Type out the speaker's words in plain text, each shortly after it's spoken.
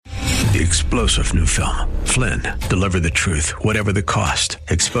The explosive new film, Flynn, deliver the truth, whatever the cost.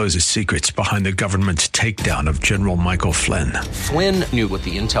 Exposes secrets behind the government's takedown of General Michael Flynn. Flynn knew what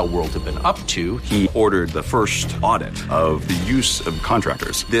the intel world had been up to. He ordered the first audit of the use of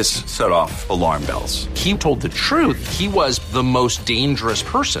contractors. This set off alarm bells. He told the truth. He was the most dangerous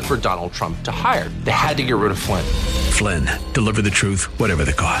person for Donald Trump to hire. They had to get rid of Flynn. Flynn, deliver the truth, whatever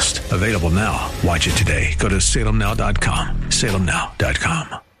the cost. Available now. Watch it today. Go to salemnow.com.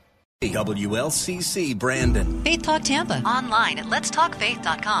 salemnow.com. WLCC Brandon. Faith Talk Tampa. Online at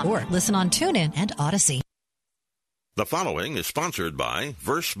letstalkfaith.com. Or listen on TuneIn and Odyssey. The following is sponsored by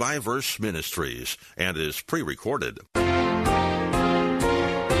Verse Ministries and is pre-recorded.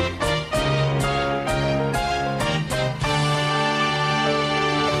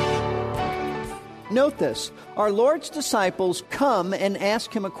 Note this. Our Lord's disciples come and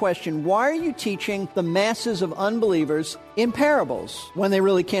ask him a question. Why are you teaching the masses of unbelievers in parables when they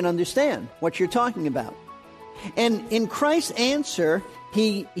really can't understand what you're talking about? And in Christ's answer,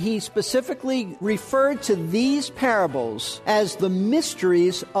 he specifically referred to these parables as the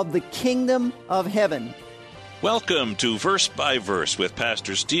mysteries of the kingdom of heaven. Welcome to Verse by Verse with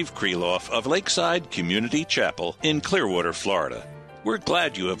Pastor Steve Kreloff of Lakeside Community Chapel in Clearwater, Florida. We're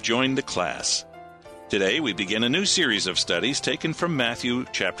glad you have joined the class. Today, we begin a new series of studies taken from Matthew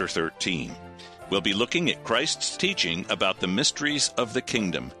chapter 13. We'll be looking at Christ's teaching about the mysteries of the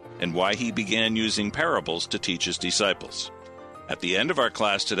kingdom and why he began using parables to teach his disciples. At the end of our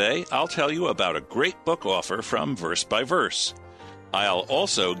class today, I'll tell you about a great book offer from Verse by Verse. I'll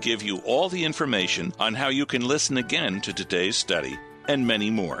also give you all the information on how you can listen again to today's study and many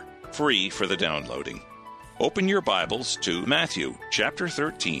more, free for the downloading. Open your Bibles to Matthew chapter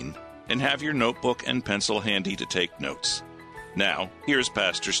 13 and have your notebook and pencil handy to take notes. Now, here's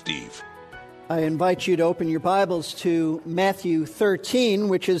Pastor Steve. I invite you to open your Bibles to Matthew 13,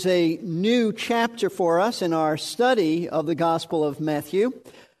 which is a new chapter for us in our study of the Gospel of Matthew.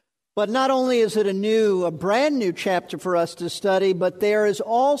 But not only is it a brand new chapter for us to study, but there is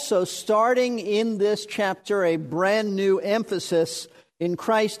also, starting in this chapter, a brand new emphasis in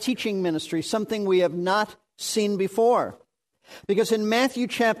Christ's teaching ministry, something we have not seen before. Because in Matthew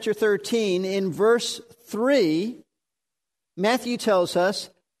chapter 13, in verse 3, Matthew tells us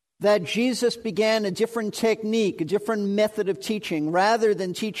that Jesus began a different technique, a different method of teaching. Rather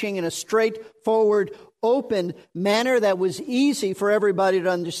than teaching in a straightforward, open manner that was easy for everybody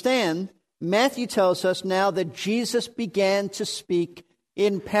to understand, Matthew tells us now that Jesus began to speak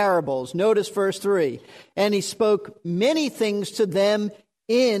in parables. Notice verse 3. And he spoke many things to them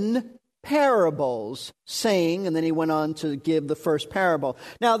in parables, saying, and then he went on to give the first parable.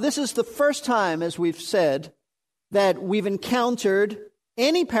 Now, this is the first time, as we've said, that we've encountered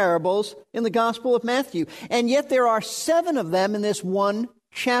any parables in the Gospel of Matthew. And yet there are 7 of them in this one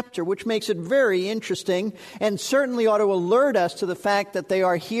chapter, which makes it very interesting and certainly ought to alert us to the fact that they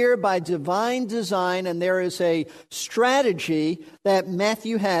are here by divine design, and there is a strategy that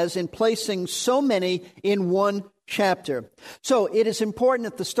Matthew has in placing so many in one chapter. So it is important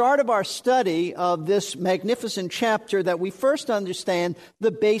at the start of our study of this magnificent chapter that we first understand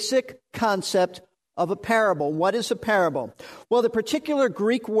the basic concept of a parable. What is a parable? Well, the particular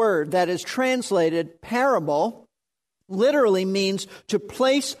Greek word that is translated parable literally means to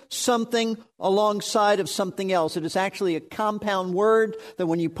place something alongside of something else. It is actually a compound word that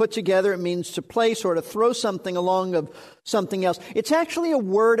when you put together, it means to place or to throw something along of something else. It's actually a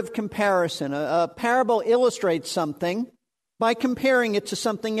word of comparison. A parable illustrates something by comparing it to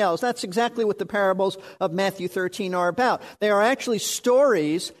something else. That's exactly what the parables of Matthew 13 are about. They are actually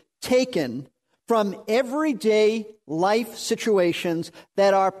stories taken from everyday life situations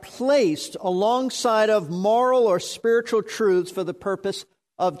that are placed alongside of moral or spiritual truths for the purpose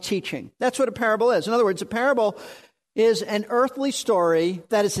of teaching. That's what a parable is. In other words, a parable is an earthly story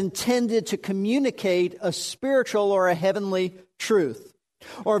that is intended to communicate a spiritual or a heavenly truth.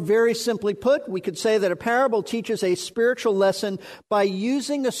 Or very simply put, we could say that a parable teaches a spiritual lesson by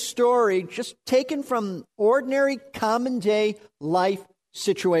using a story just taken from ordinary, common day life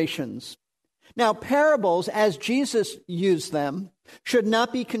situations. Now, parables, as Jesus used them, should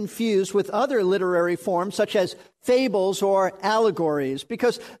not be confused with other literary forms such as fables or allegories,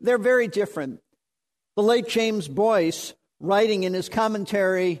 because they're very different. The late James Boyce, writing in his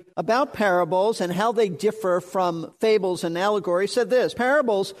commentary about parables and how they differ from fables and allegories, said this: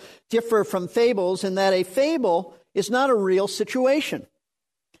 parables differ from fables in that a fable is not a real situation.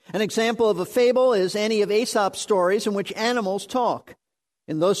 An example of a fable is any of Aesop's stories in which animals talk.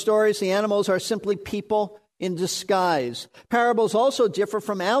 In those stories, the animals are simply people in disguise. Parables also differ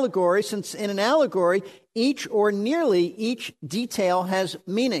from allegory, since in an allegory, each or nearly each detail has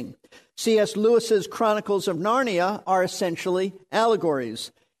meaning. C.S. Lewis's Chronicles of Narnia are essentially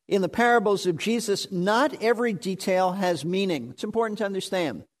allegories. In the parables of Jesus, not every detail has meaning. It's important to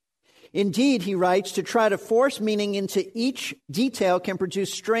understand. Indeed, he writes, to try to force meaning into each detail can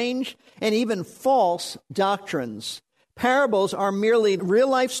produce strange and even false doctrines. Parables are merely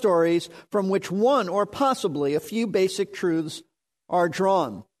real-life stories from which one or possibly a few basic truths are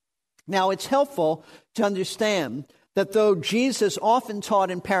drawn. Now, it's helpful to understand that though Jesus often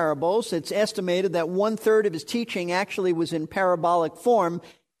taught in parables, it's estimated that 1/3 of his teaching actually was in parabolic form.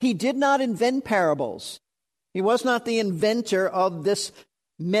 He did not invent parables. He was not the inventor of this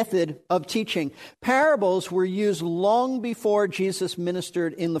method of teaching. Parables were used long before Jesus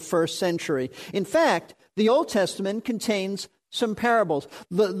ministered in the first century. In fact, the Old Testament contains some parables.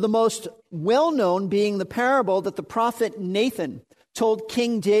 The most well-known being the parable that the prophet Nathan told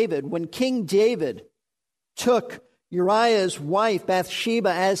King David when King David took Uriah's wife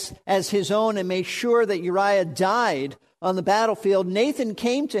Bathsheba as his own and made sure that Uriah died on the battlefield. Nathan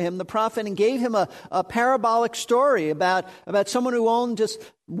came to him, the prophet, and gave him a parabolic story about someone who owned just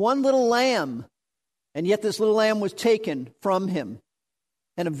one little lamb, and yet this little lamb was taken from him.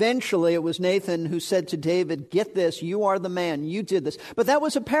 And eventually it was Nathan who said to David, "Get this, you are the man, you did this." But that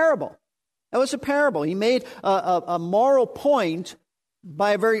was a parable. That was a parable. He made a moral point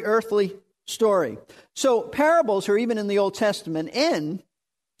by a very earthly story. So parables are even in the Old Testament, and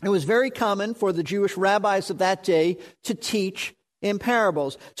it was very common for the Jewish rabbis of that day to teach in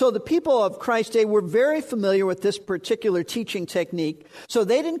parables. So the people of Christ's day were very familiar with this particular teaching technique. So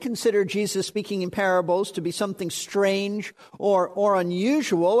they didn't consider Jesus speaking in parables to be something strange or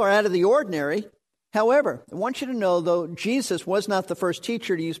unusual or out of the ordinary. However, I want you to know, though Jesus was not the first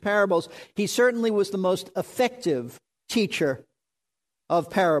teacher to use parables, he certainly was the most effective teacher of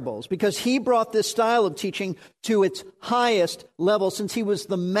parables, because he brought this style of teaching to its highest level, since he was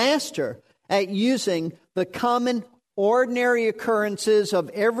the master at using the common, ordinary occurrences of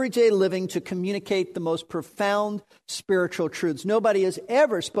everyday living to communicate the most profound spiritual truths. Nobody has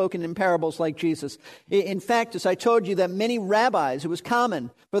ever spoken in parables like Jesus. In fact, as I told you, that many rabbis, it was common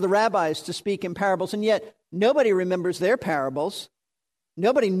for the rabbis to speak in parables, and yet nobody remembers their parables.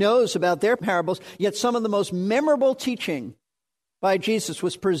 Nobody knows about their parables, yet some of the most memorable teaching by Jesus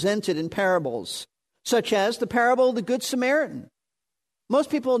was presented in parables, such as the parable of the Good Samaritan. Most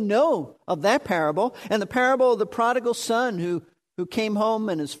people know of that parable, and the parable of the prodigal son who came home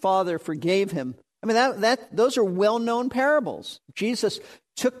and his father forgave him. I mean, those are well-known parables. Jesus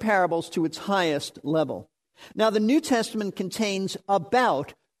took parables to its highest level. Now, the New Testament contains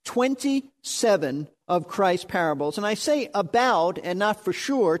about 27 of Christ's parables. And I say about and not for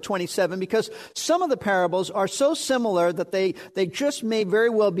sure 27 because some of the parables are so similar that they just may very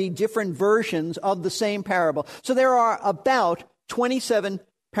well be different versions of the same parable. So there are about 27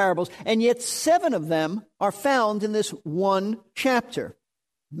 parables, and yet 7 of them are found in this one chapter,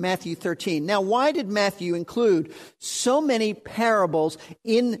 Matthew 13. Now, why did Matthew include so many parables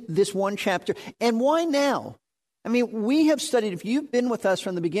in this one chapter, and why now? I mean, we have studied, if you've been with us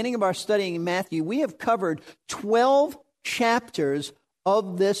from the beginning of our studying in Matthew, we have covered 12 chapters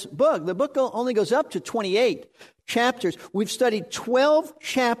of this book. The book only goes up to 28 chapters. We've studied 12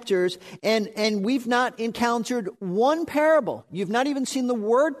 chapters, and we've not encountered one parable. You've not even seen the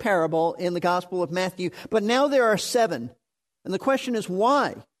word parable in the Gospel of Matthew, but now there are 7. And the question is,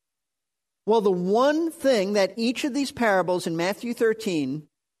 why? Well, the one thing that each of these parables in Matthew 13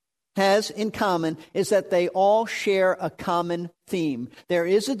 has in common is that they all share a common theme. There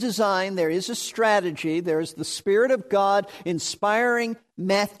is a design, there is a strategy, there is the Spirit of God inspiring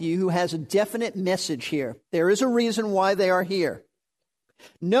Matthew, who has a definite message here. There is a reason why they are here.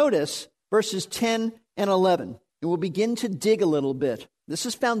 Notice verses 10 and 11, and we'll begin to dig a little bit. This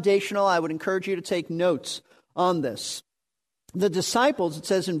is foundational. I would encourage you to take notes on this. The disciples, it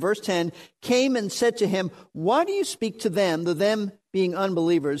says in verse 10, came and said to him, "Why do you speak to them," the them being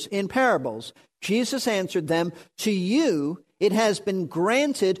unbelievers, "in parables?" Jesus answered them, "To you it has been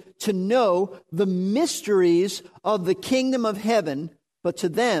granted to know the mysteries of the kingdom of heaven, but to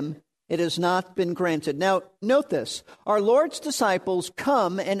them it has not been granted." Now, note this. Our Lord's disciples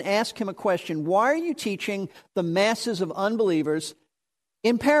come and ask him a question. Why are you teaching the masses of unbelievers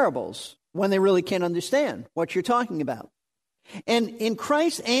in parables when they really can't understand what you're talking about? And in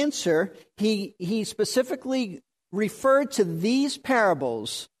Christ's answer, he specifically referred to these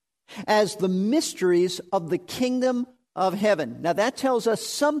parables as the mysteries of the kingdom of heaven. Now, that tells us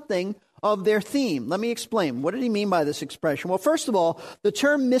something of their theme. Let me explain. What did he mean by this expression? Well, first of all, the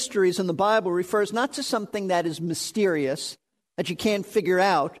term mysteries in the Bible refers not to something that is mysterious, that you can't figure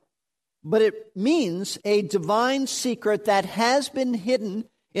out, but it means a divine secret that has been hidden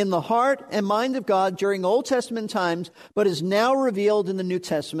in the heart and mind of God during Old Testament times, but is now revealed in the New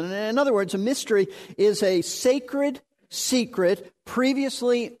Testament. In other words, a mystery is a sacred secret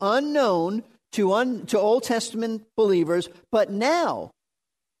previously unknown to Old Testament believers, but now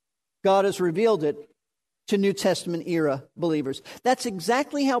God has revealed it to New Testament era believers. That's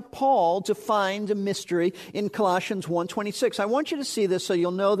exactly how Paul defined a mystery in Colossians 1:26. I want you to see this so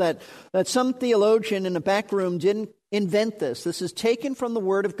you'll know that some theologian in a back room didn't invent this. This is taken from the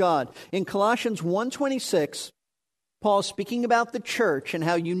Word of God. In Colossians 1:26, Paul, speaking about the church and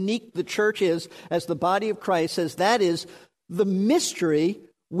how unique the church is as the body of Christ, says that is the mystery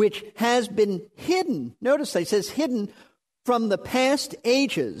which has been hidden. Notice that he says hidden from the past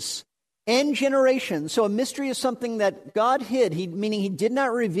ages and generations. So a mystery is something that God hid, meaning he did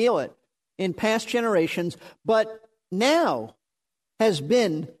not reveal it in past generations, but now has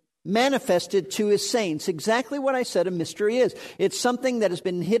been manifested to his saints. Exactly what I said a mystery is. It's something that has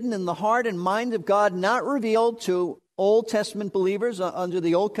been hidden in the heart and mind of God, not revealed to Old Testament believers under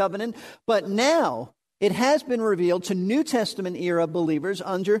the Old Covenant, but now it has been revealed to New Testament era believers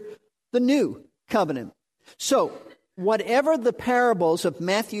under the New Covenant. So, whatever the parables of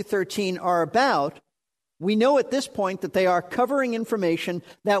Matthew 13 are about, we know at this point that they are covering information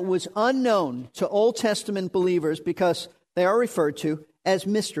that was unknown to Old Testament believers because they are referred to as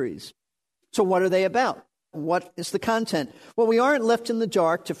mysteries. So what are they about? What is the content? Well, we aren't left in the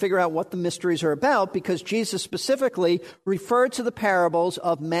dark to figure out what the mysteries are about because Jesus specifically referred to the parables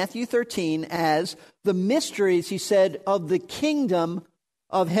of Matthew 13 as the mysteries, he said, of the kingdom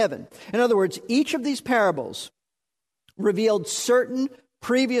of heaven. In other words, each of these parables revealed certain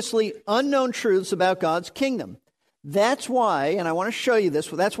previously unknown truths about God's kingdom. That's why, and I want to show you this,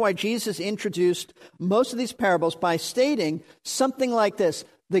 that's why Jesus introduced most of these parables by stating something like this: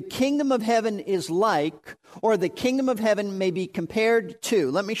 the kingdom of heaven is like, or the kingdom of heaven may be compared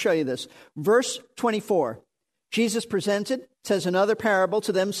to. Let me show you this. Verse 24. Jesus says another parable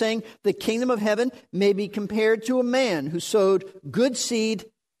to them, saying, the kingdom of heaven may be compared to a man who sowed good seed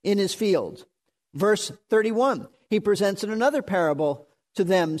in his field. Verse 31. He presented another parable to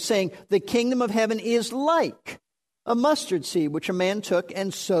them, saying, the kingdom of heaven is like a mustard seed, which a man took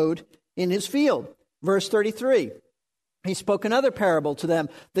and sowed in his field. Verse 33. He spoke another parable to them.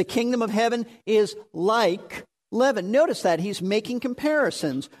 The kingdom of heaven is like leaven. Notice that he's making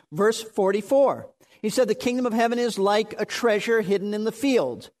comparisons. Verse 44. He said the kingdom of heaven is like a treasure hidden in the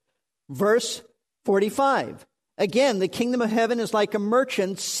field. Verse 45. Again, the kingdom of heaven is like a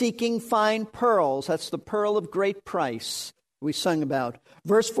merchant seeking fine pearls. That's the pearl of great price we sung about.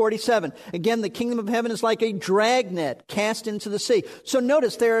 Verse 47. Again, the kingdom of heaven is like a dragnet cast into the sea. So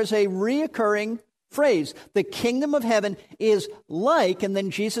notice there is a reoccurring phrase. The kingdom of heaven is like, and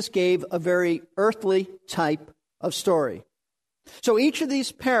then Jesus gave a very earthly type of story. So each of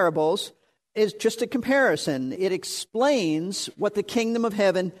these parables is just a comparison. It explains what the kingdom of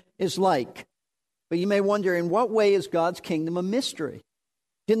heaven is like. But you may wonder, in what way is God's kingdom a mystery?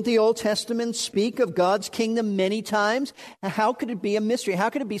 Didn't the Old Testament speak of God's kingdom many times? How could it be a mystery? How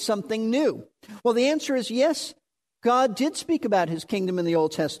could it be something new? Well, the answer is yes. God did speak about his kingdom in the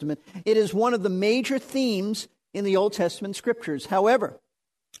Old Testament. It is one of the major themes in the Old Testament scriptures. However,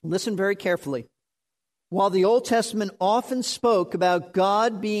 listen very carefully. While the Old Testament often spoke about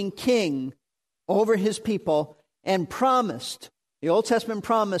God being king over his people and the Old Testament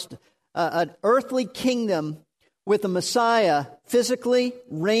promised an earthly kingdom with the Messiah physically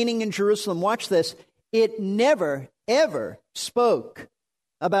reigning in Jerusalem. Watch this. It never, ever spoke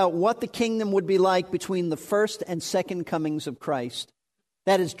about what the kingdom would be like between the first and second comings of Christ.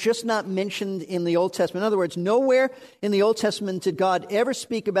 That is just not mentioned in the Old Testament. In other words, nowhere in the Old Testament did God ever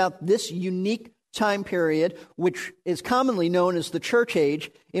speak about this unique time period, which is commonly known as the church age,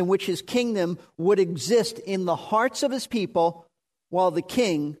 in which his kingdom would exist in the hearts of his people while the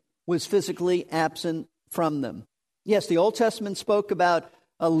king was physically absent from them. Yes, the Old Testament spoke about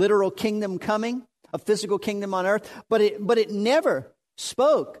a literal kingdom coming, a physical kingdom on earth, but it never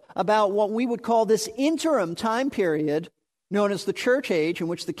spoke about what we would call this interim time period known as the church age, in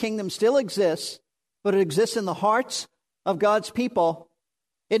which the kingdom still exists, but it exists in the hearts of God's people.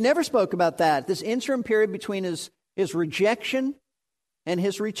 It never spoke about that, this interim period between his rejection and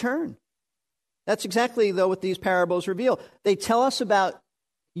his return. That's exactly, though, what these parables reveal. They tell us about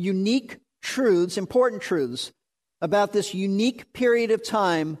unique truths, important truths, about this unique period of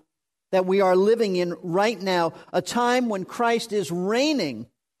time that we are living in right now, a time when Christ is reigning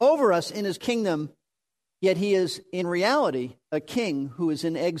over us in his kingdom, yet he is in reality a king who is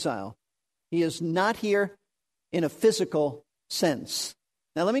in exile. He is not here in a physical sense.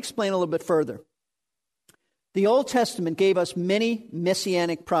 Now let me explain a little bit further. The Old Testament gave us many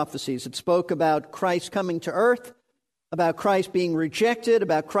messianic prophecies. It spoke about Christ coming to earth, about Christ being rejected,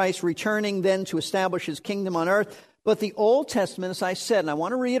 about Christ returning then to establish his kingdom on earth. But the Old Testament, as I said, and I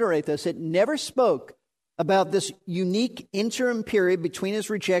want to reiterate this, it never spoke about this unique interim period between his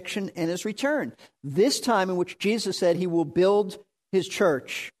rejection and his return. This time in which Jesus said he will build his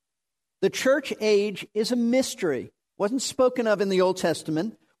church. The church age is a mystery. It wasn't spoken of in the Old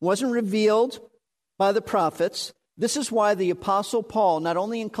Testament, wasn't revealed by the prophets. This is why the Apostle Paul, not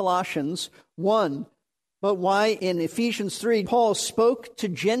only in Colossians 1, but why in Ephesians 3, Paul spoke to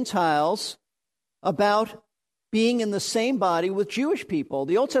Gentiles about being in the same body with Jewish people.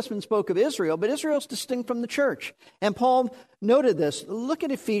 The Old Testament spoke of Israel, but Israel is distinct from the church. And Paul noted this. Look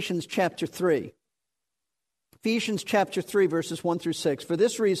at Ephesians chapter 3. Ephesians chapter 3, verses 1 through 6. For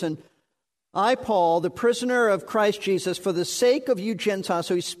this reason, I, Paul, the prisoner of Christ Jesus, for the sake of you Gentiles,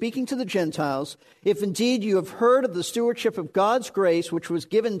 so he's speaking to the Gentiles, if indeed you have heard of the stewardship of God's grace, which was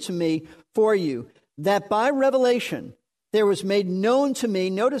given to me for you, that by revelation there was made known to me,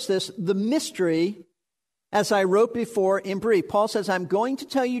 notice this, the mystery, as I wrote before in brief. Paul says, I'm going to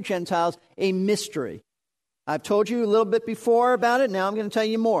tell you Gentiles a mystery. I've told you a little bit before about it, now I'm going to tell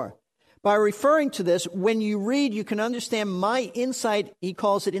you more. By referring to this, when you read, you can understand my insight, he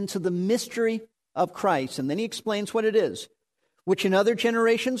calls it, into the mystery of Christ. And then he explains what it is, which in other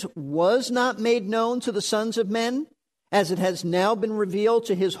generations was not made known to the sons of men, as it has now been revealed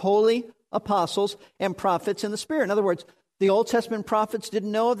to his holy apostles and prophets in the Spirit. In other words, the Old Testament prophets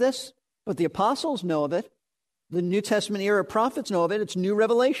didn't know of this, but the apostles know of it. The New Testament era prophets know of it. It's new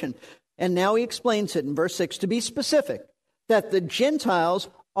revelation. And now he explains it in verse 6, to be specific, that the Gentiles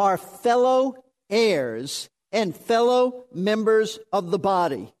are fellow heirs and fellow members of the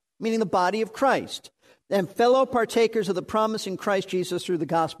body, meaning the body of Christ, and fellow partakers of the promise in Christ Jesus through the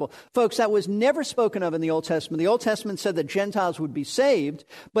gospel. Folks, that was never spoken of in the Old Testament. The Old Testament said that Gentiles would be saved,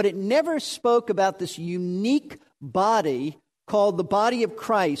 but it never spoke about this unique body called the body of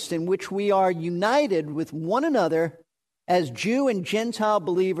Christ, in which we are united with one another as Jew and Gentile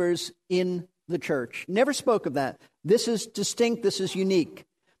believers in the church. Never spoke of that. This is distinct. This is unique.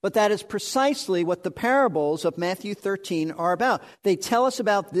 But that is precisely what the parables of Matthew 13 are about. They tell us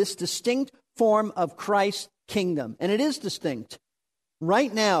about this distinct form of Christ's kingdom. And it is distinct.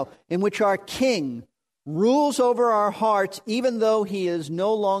 Right now, in which our King rules over our hearts, even though he is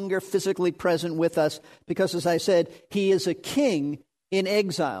no longer physically present with us, because, as I said, he is a king in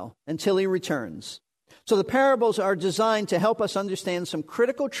exile until he returns. So the parables are designed to help us understand some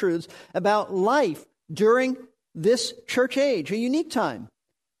critical truths about life during this church age, a unique time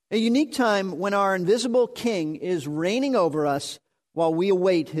when our invisible King is reigning over us while we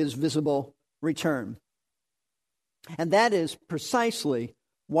await his visible return. And that is precisely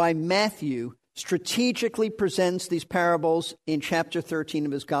why Matthew strategically presents these parables in chapter 13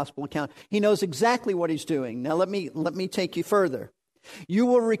 of his gospel account. He knows exactly what he's doing. Now let me take you further. You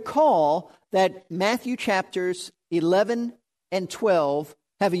will recall that Matthew chapters 11 and 12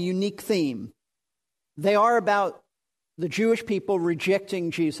 have a unique theme. They are about the Jewish people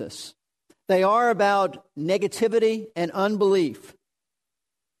rejecting Jesus. They are about negativity and unbelief.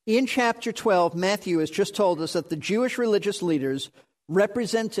 In chapter 12, Matthew has just told us that the Jewish religious leaders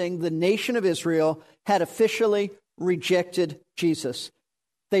representing the nation of Israel had officially rejected Jesus.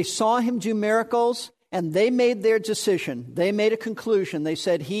 They saw him do miracles, and they made their decision. They made a conclusion. They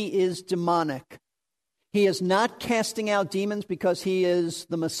said he is demonic. He is not casting out demons because he is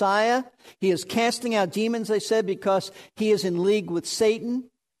the Messiah. He is casting out demons, they said, because he is in league with Satan.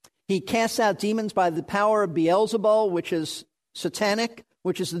 He casts out demons by the power of Beelzebul, which is satanic,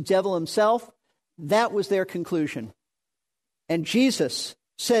 which is the devil himself. That was their conclusion. And Jesus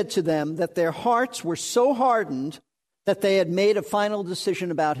said to them that their hearts were so hardened that they had made a final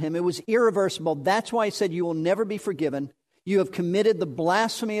decision about him. It was irreversible. That's why he said, you will never be forgiven. You have committed the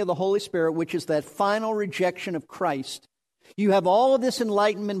blasphemy of the Holy Spirit, which is that final rejection of Christ. You have all of this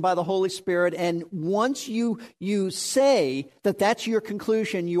enlightenment by the Holy Spirit, and once you say that that's your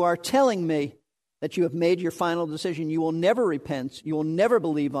conclusion, you are telling me that you have made your final decision. You will never repent. You will never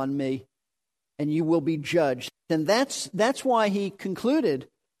believe on me, and you will be judged. And that's why he concluded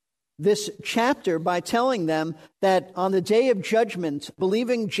this chapter by telling them that on the day of judgment,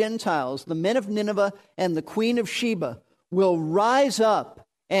 believing Gentiles, the men of Nineveh and the queen of Sheba, will rise up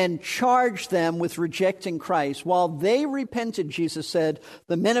and charge them with rejecting Christ. While they repented, Jesus said,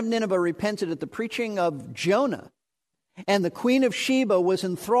 the men of Nineveh repented at the preaching of Jonah. And the queen of Sheba was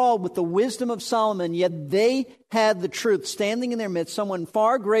enthralled with the wisdom of Solomon, yet they had the truth standing in their midst, someone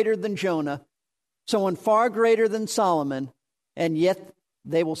far greater than Jonah, someone far greater than Solomon, and yet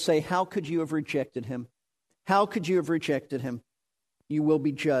they will say, how could you have rejected him? How could you have rejected him? You will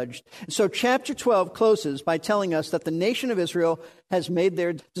be judged. So chapter 12 closes by telling us that the nation of Israel has made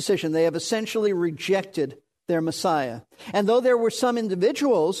their decision. They have essentially rejected their Messiah. And though there were some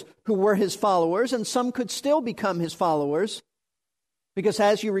individuals who were his followers, and some could still become his followers, because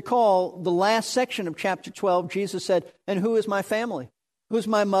as you recall, the last section of chapter 12, Jesus said, and who is my family? Who's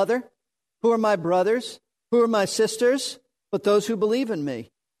my mother? Who are my brothers? Who are my sisters? But those who believe in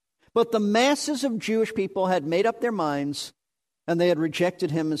me. But the masses of Jewish people had made up their minds, and they had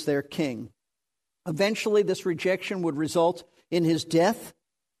rejected him as their king. Eventually, this rejection would result in his death.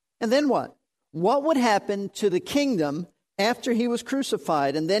 And then what? What would happen to the kingdom after he was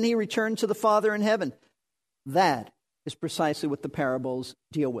crucified and then he returned to the Father in heaven? That is precisely what the parables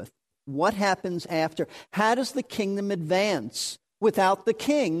deal with. What happens after? How does the kingdom advance without the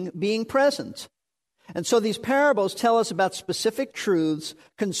king being present? And so these parables tell us about specific truths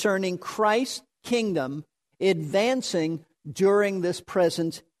concerning Christ's kingdom advancing during this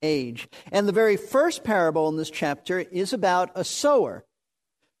present age. And the very first parable in this chapter is about a sower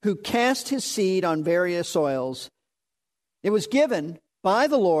who cast his seed on various soils. It was given by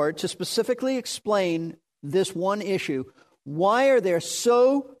the Lord to specifically explain this one issue. Why are there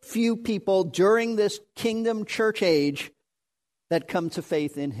so few people during this kingdom church age that come to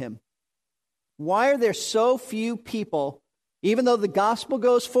faith in him? Why are there so few people, even though the gospel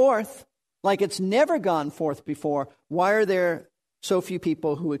goes forth like it's never gone forth before, why are there so few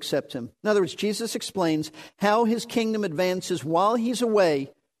people who accept him? In other words, Jesus explains how his kingdom advances while he's away,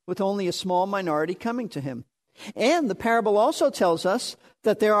 with only a small minority coming to him. And the parable also tells us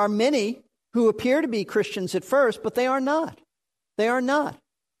that there are many who appear to be Christians at first, but they are not. They are not.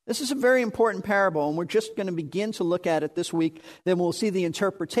 This is a very important parable, and we're just going to begin to look at it this week. Then we'll see the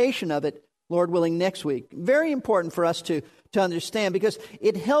interpretation of it, Lord willing, next week. Very important for us to understand, because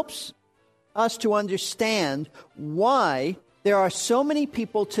it helps us to understand why there are so many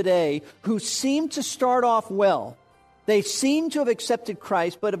people today who seem to start off well. They seem to have accepted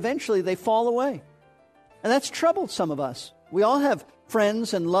Christ, but eventually they fall away. And that's troubled some of us. We all have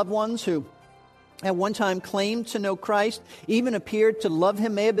friends and loved ones who at one time claimed to know Christ, even appeared to love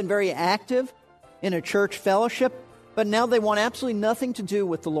him, may have been very active in a church fellowship, but now they want absolutely nothing to do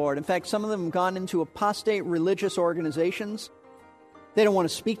with the Lord. In fact, some of them have gone into apostate religious organizations. They don't want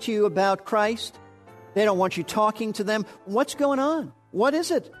to speak to you about Christ. They don't want you talking to them. What's going on? What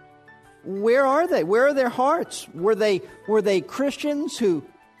is it? Where are they? Where are their hearts? Were they Christians who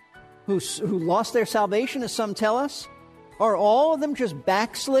lost their salvation, as some tell us? Are all of them just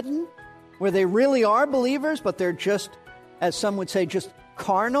backslidden, where they really are believers, but they're just, as some would say, just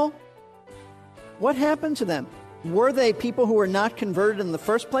carnal? What happened to them? Were they people who were not converted in the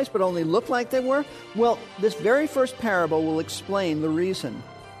first place, but only looked like they were? Well, this very first parable will explain the reason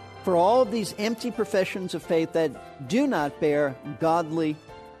for all of these empty professions of faith that do not bear godly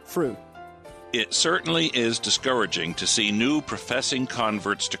fruit. It certainly is discouraging to see new professing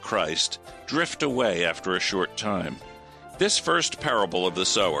converts to Christ drift away after a short time. This first parable of the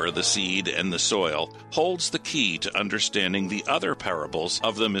sower, the seed, and the soil holds the key to understanding the other parables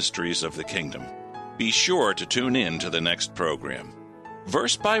of the mysteries of the kingdom. Be sure to tune in to the next program.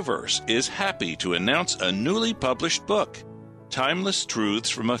 Verse by Verse is happy to announce a newly published book, Timeless Truths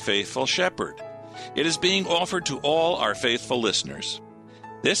from a Faithful Shepherd. It is being offered to all our faithful listeners.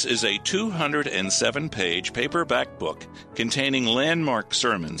 This is a 207-page paperback book containing landmark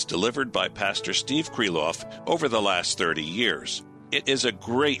sermons delivered by Pastor Steve Kreloff over the last 30 years. It is a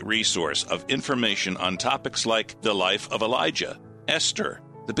great resource of information on topics like the life of Elijah, Esther,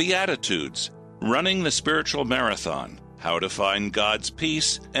 the Beatitudes, running the spiritual marathon, how to find God's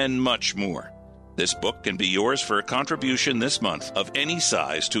peace, and much more. This book can be yours for a contribution this month of any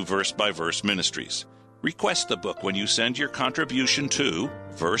size to Verse by Verse Ministries. Request the book when you send your contribution to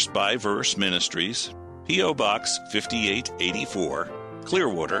Verse by Verse Ministries, P.O. Box 5884,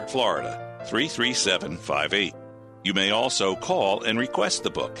 Clearwater, Florida 33758. You may also call and request the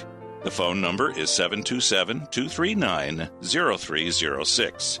book. The phone number is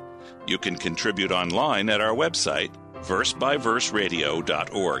 727-239-0306. You can contribute online at our website,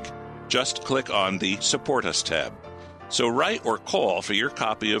 versebyverseradio.org. Just click on the Support Us tab. So write or call for your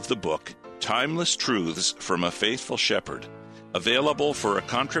copy of the book, Timeless Truths from a Faithful Shepherd, available for a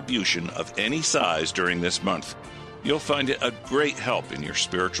contribution of any size during this month. You'll find it a great help in your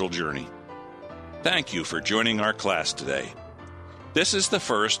spiritual journey. Thank you for joining our class today. This is the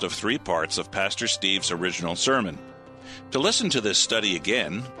first of 3 parts of Pastor Steve's original sermon. To listen to this study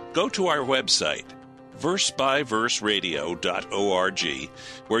again, go to our website, versebyverseradio.org,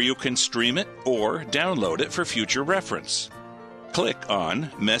 where you can stream it or download it for future reference. Click on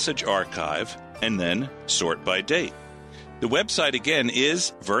Message Archive and then Sort by Date. The website again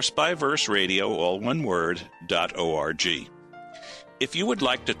is versebyverseradio, all one word, .org. If you would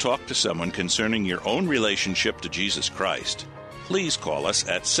like to talk to someone concerning your own relationship to Jesus Christ, please call us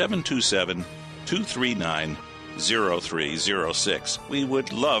at 727-239-0306. We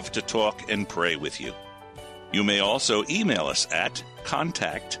would love to talk and pray with you. You may also email us at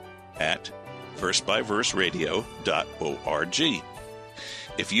contact@versebyverseradio.org.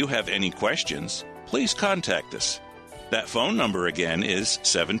 If you have any questions, please contact us. That phone number again is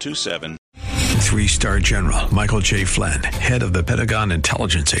 727. Three-star General Michael J. Flynn, head of the Pentagon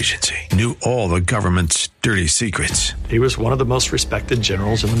Intelligence Agency, knew all the government's dirty secrets. He was one of the most respected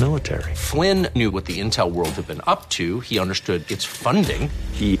generals in the military. Flynn knew what the intel world had been up to. He understood its funding.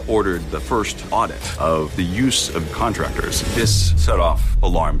 He ordered the first audit of the use of contractors. This set off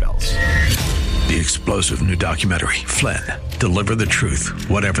alarm bells. The explosive new documentary, Flynn, Deliver the Truth,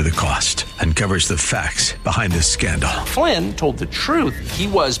 Whatever the Cost, uncovers the facts behind this scandal. Flynn told the truth. He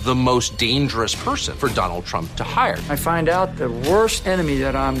was the most dangerous person for Donald Trump to hire. I find out the worst enemy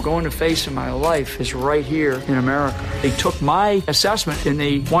that I'm going to face in my life is right here in America. They took my assessment and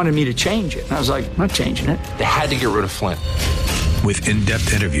they wanted me to change it. And I was like, I'm not changing it. They had to get rid of Flynn. With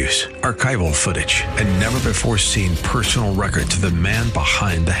in-depth interviews, archival footage, and never-before-seen personal records of the man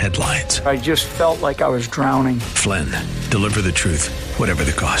behind the headlines. I just felt like I was drowning. Flynn, Deliver the Truth, Whatever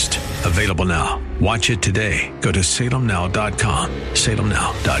the Cost. Available now. Watch it today. Go to salemnow.com.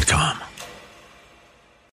 salemnow.com.